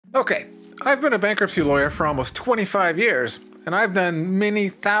Okay, I've been a bankruptcy lawyer for almost 25 years, and I've done many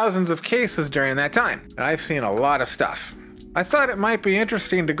thousands of cases during that time, and I've seen a lot of stuff. I thought it might be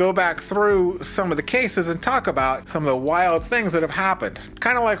interesting to go back through some of the cases and talk about some of the wild things that have happened,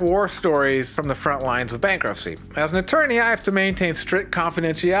 kind of like war stories from the front lines of bankruptcy. As an attorney, I have to maintain strict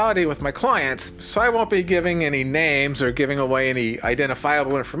confidentiality with my clients, so I won't be giving any names or giving away any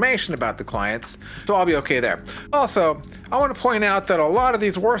identifiable information about the clients, so I'll be okay there. Also, I want to point out that a lot of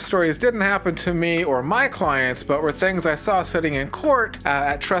these war stories didn't happen to me or my clients, but were things I saw sitting in court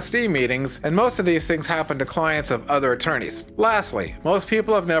at trustee meetings, and most of these things happened to clients of other attorneys. Lastly, most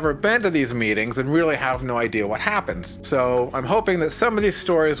people have never been to these meetings and really have no idea what happens. So I'm hoping that some of these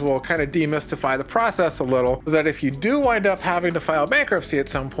stories will kind of demystify the process a little, so that if you do wind up having to file bankruptcy at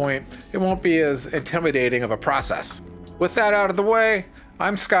some point, it won't be as intimidating of a process. With that out of the way,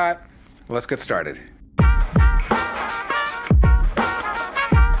 I'm Scott. Let's get started.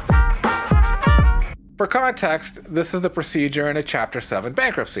 For context, this is the procedure in a Chapter 7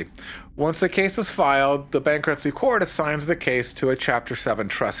 bankruptcy. Once the case is filed, the bankruptcy court assigns the case to a Chapter 7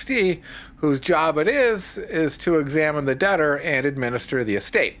 trustee, whose job it is to examine the debtor and administer the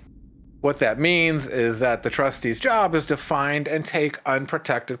estate. What that means is that the trustee's job is to find and take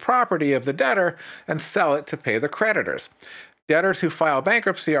unprotected property of the debtor and sell it to pay the creditors. Debtors who file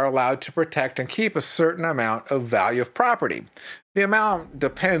bankruptcy are allowed to protect and keep a certain amount of value of property. The amount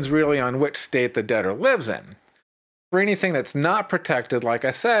depends really on which state the debtor lives in. For anything that's not protected, like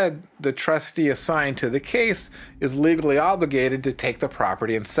I said, the trustee assigned to the case is legally obligated to take the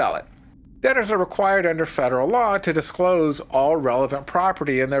property and sell it. Debtors are required under federal law to disclose all relevant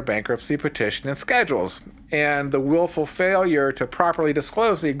property in their bankruptcy petition and schedules, and the willful failure to properly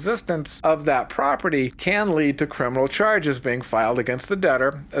disclose the existence of that property can lead to criminal charges being filed against the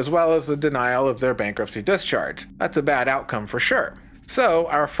debtor, as well as the denial of their bankruptcy discharge. That's a bad outcome for sure. So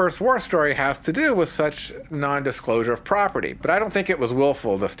our first war story has to do with such non-disclosure of property, but I don't think it was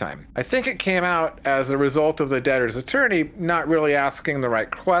willful this time. I think it came out as a result of the debtor's attorney not really asking the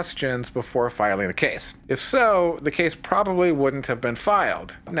right questions before filing the case. If so, the case probably wouldn't have been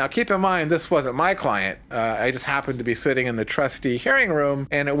filed. Now keep in mind, this wasn't my client. I just happened to be sitting in the trustee hearing room,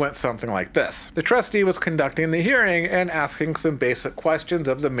 and it went something like this. The trustee was conducting the hearing and asking some basic questions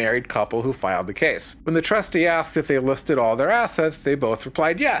of the married couple who filed the case. When the trustee asked if they listed all their assets, they both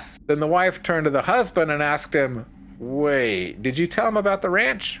replied yes. Then the wife turned to the husband and asked him, "Wait, did you tell him about the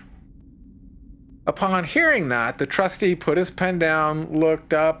ranch?" Upon hearing that, the trustee put his pen down,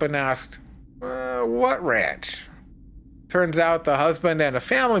 looked up, and asked, "What ranch?" Turns out the husband and a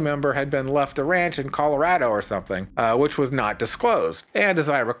family member had been left a ranch in Colorado or something, which was not disclosed, and as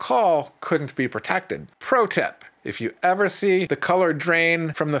I recall, couldn't be protected. Pro tip: if you ever see the color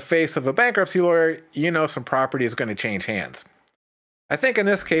drain from the face of a bankruptcy lawyer, you know some property is going to change hands. I think in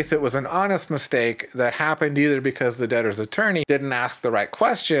this case it was an honest mistake that happened either because the debtor's attorney didn't ask the right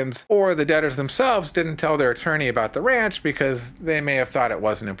questions, or the debtors themselves didn't tell their attorney about the ranch because they may have thought it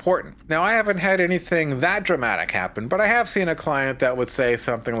wasn't important. Now, I haven't had anything that dramatic happen, but I have seen a client that would say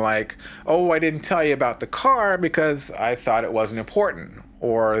something like, "Oh, I didn't tell you about the car because I thought it wasn't important."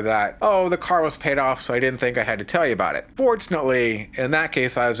 Or that, "Oh, the car was paid off, so I didn't think I had to tell you about it." Fortunately, in that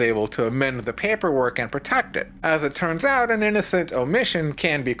case, I was able to amend the paperwork and protect it. As it turns out, an innocent omission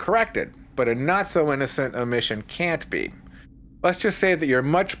can be corrected, but a not-so-innocent omission can't be. Let's just say that you're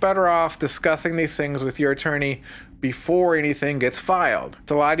much better off discussing these things with your attorney before anything gets filed.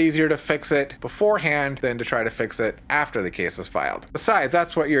 It's a lot easier to fix it beforehand than to try to fix it after the case is filed. Besides,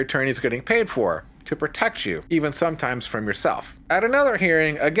 that's what your attorney's getting paid for, to protect you, even sometimes from yourself. At another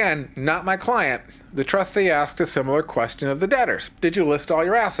hearing, again, not my client, the trustee asked a similar question of the debtors. "Did you list all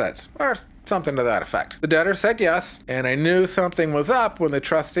your assets?" Or something to that effect. The debtor said yes, and I knew something was up when the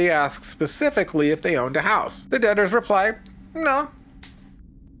trustee asked specifically if they owned a house. The debtors replied, "No."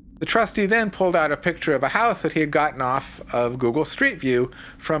 The trustee then pulled out a picture of a house that he had gotten off of Google Street View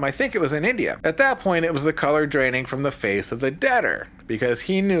from, I think it was in India. At that point, it was the color draining from the face of the debtor, because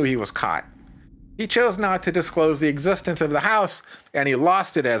he knew he was caught. He chose not to disclose the existence of the house, and he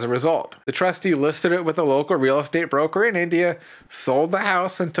lost it as a result. The trustee listed it with a local real estate broker in India, sold the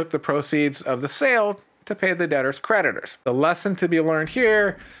house, and took the proceeds of the sale to pay the debtor's creditors. The lesson to be learned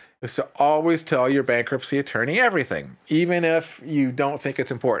here is to always tell your bankruptcy attorney everything, even if you don't think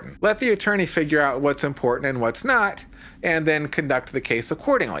it's important. Let the attorney figure out what's important and what's not, and then conduct the case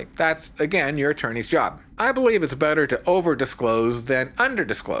accordingly. That's, again, your attorney's job. I believe it's better to over-disclose than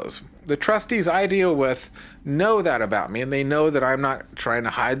under-disclose. The trustees I deal with know that about me, and they know that I'm not trying to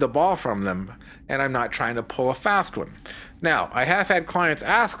hide the ball from them, and I'm not trying to pull a fast one. Now, I have had clients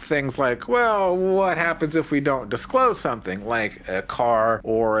ask things like, well, what happens if we don't disclose something, like a car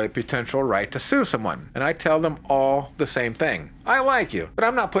or a potential right to sue someone? And I tell them all the same thing. I like you, but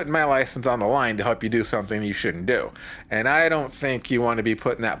I'm not putting my license on the line to help you do something you shouldn't do. And I don't think you want to be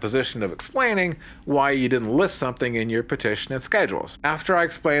put in that position of explaining why you didn't list something in your petition and schedules. After I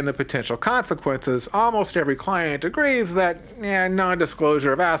explain the potential consequences, almost every client agrees that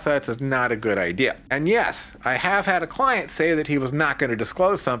non-disclosure of assets is not a good idea. And yes, I have had a client say that he was not going to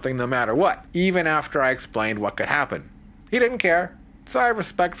disclose something no matter what, even after I explained what could happen. He didn't care, so I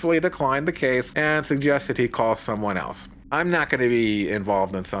respectfully declined the case and suggested he call someone else. I'm not going to be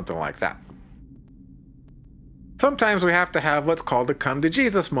involved in something like that. Sometimes we have to have what's called a come to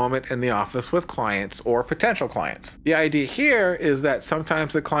Jesus moment in the office with clients or potential clients. The idea here is that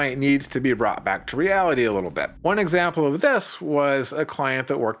sometimes the client needs to be brought back to reality a little bit. One example of this was a client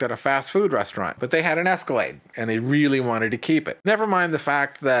that worked at a fast food restaurant, but they had an Escalade and they really wanted to keep it. Never mind the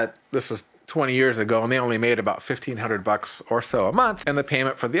fact that this was 20 years ago and they only made about $1,500 or so a month, and the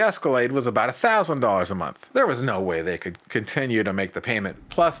payment for the Escalade was about $1,000 a month. There was no way they could continue to make the payment,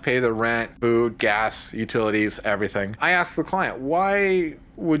 plus pay the rent, food, gas, utilities, everything. I asked the client, why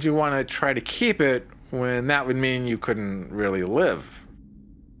would you want to try to keep it when that would mean you couldn't really live?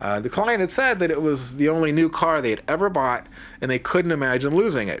 The client had said that it was the only new car they had ever bought and they couldn't imagine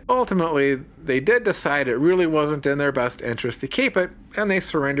losing it. Ultimately, they did decide it really wasn't in their best interest to keep it, and they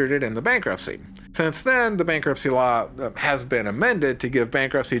surrendered it in the bankruptcy. Since then, the bankruptcy law has been amended to give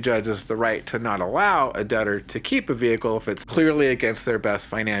bankruptcy judges the right to not allow a debtor to keep a vehicle if it's clearly against their best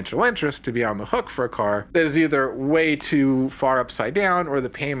financial interest to be on the hook for a car that is either way too far upside down or the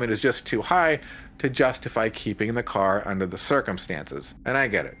payment is just too high to justify keeping the car under the circumstances. And I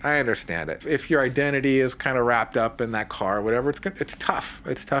get it. I understand it. If your identity is kind of wrapped up in that car, whatever, it's tough.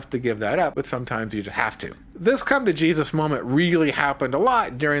 It's tough to give that up, but sometimes you just have to. This come to Jesus moment really happened a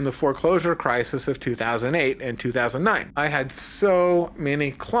lot during the foreclosure crisis of 2008 and 2009. I had so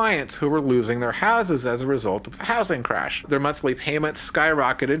many clients who were losing their houses as a result of the housing crash. Their monthly payments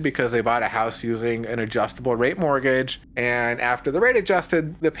skyrocketed because they bought a house using an adjustable rate mortgage, and after the rate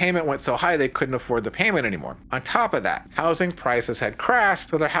adjusted, the payment went so high they couldn't afford the payment anymore. On top of that, housing prices had crashed,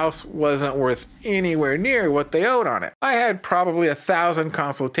 so their house wasn't worth anywhere near what they owed on it. I had probably 1,000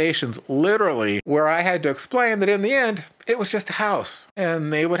 consultations, literally, where I had to explain that in the end, it was just a house,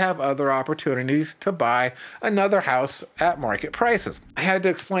 and they would have other opportunities to buy another house at market prices. I had to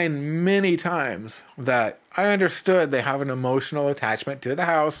explain many times that I understood they have an emotional attachment to the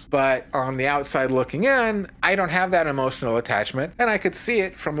house, but on the outside looking in, I don't have that emotional attachment, and I could see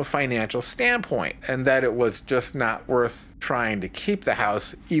it from a financial standpoint, and that it was just not worth trying to keep the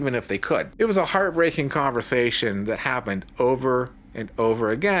house, even if they could. It was a heartbreaking conversation that happened over and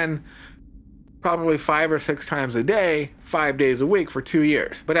over again, probably 5 or 6 times a day, 5 days a week for 2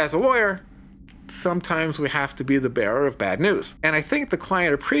 years. But as a lawyer, sometimes we have to be the bearer of bad news. And I think the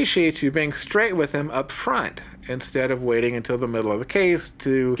client appreciates you being straight with him up front instead of waiting until the middle of the case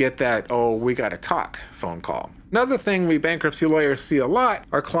to get that, oh, we gotta talk phone call. Another thing we bankruptcy lawyers see a lot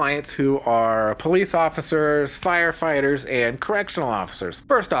are clients who are police officers, firefighters, and correctional officers.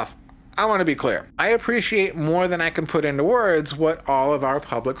 First off, I want to be clear. I appreciate more than I can put into words what all of our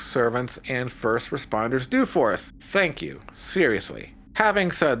public servants and first responders do for us. Thank you. Seriously.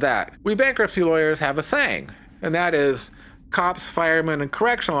 Having said that, we bankruptcy lawyers have a saying, and that is, cops, firemen, and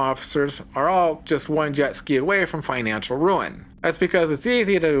correctional officers are all just one jet ski away from financial ruin. That's because it's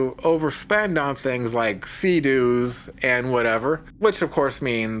easy to overspend on things like sea-doos and whatever, which of course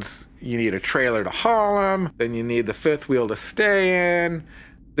means you need a trailer to haul them, then you need the fifth wheel to stay in,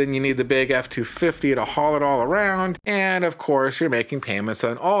 then you need the big F-250 to haul it all around, and of course you're making payments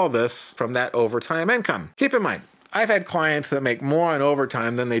on all this from that overtime income. Keep in mind, I've had clients that make more on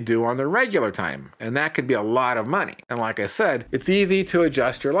overtime than they do on their regular time, and that could be a lot of money. And like I said, it's easy to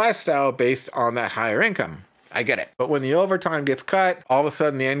adjust your lifestyle based on that higher income. I get it. But when the overtime gets cut, all of a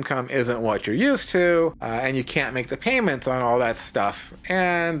sudden the income isn't what you're used to, and you can't make the payments on all that stuff,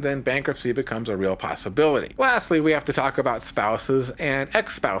 and then bankruptcy becomes a real possibility. Lastly, we have to talk about spouses and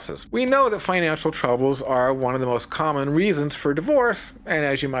ex-spouses. We know that financial troubles are one of the most common reasons for divorce, and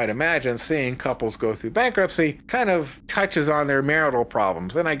as you might imagine, seeing couples go through bankruptcy kind of touches on their marital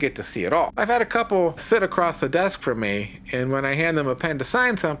problems, and I get to see it all. I've had a couple sit across the desk from me, and when I hand them a pen to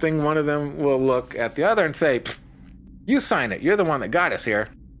sign something, one of them will look at the other and say, "You sign it. You're the one that got us here."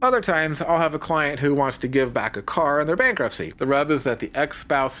 Other times, I'll have a client who wants to give back a car in their bankruptcy. The rub is that the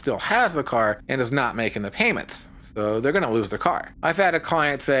ex-spouse still has the car and is not making the payments, so they're going to lose their car. I've had a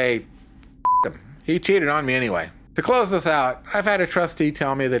client say, "F him. He cheated on me anyway." To close this out, I've had a trustee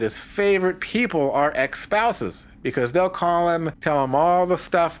tell me that his favorite people are ex-spouses because they'll call him, tell him all the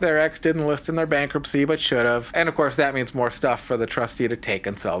stuff their ex didn't list in their bankruptcy but should have, and of course that means more stuff for the trustee to take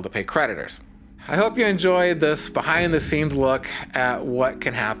and sell to pay creditors. I hope you enjoyed this behind-the-scenes look at what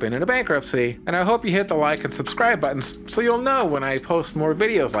can happen in a bankruptcy, and I hope you hit the like and subscribe buttons so you'll know when I post more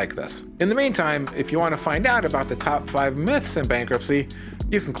videos like this. In the meantime, if you want to find out about the top 5 myths in bankruptcy,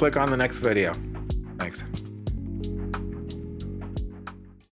 you can click on the next video. Thanks.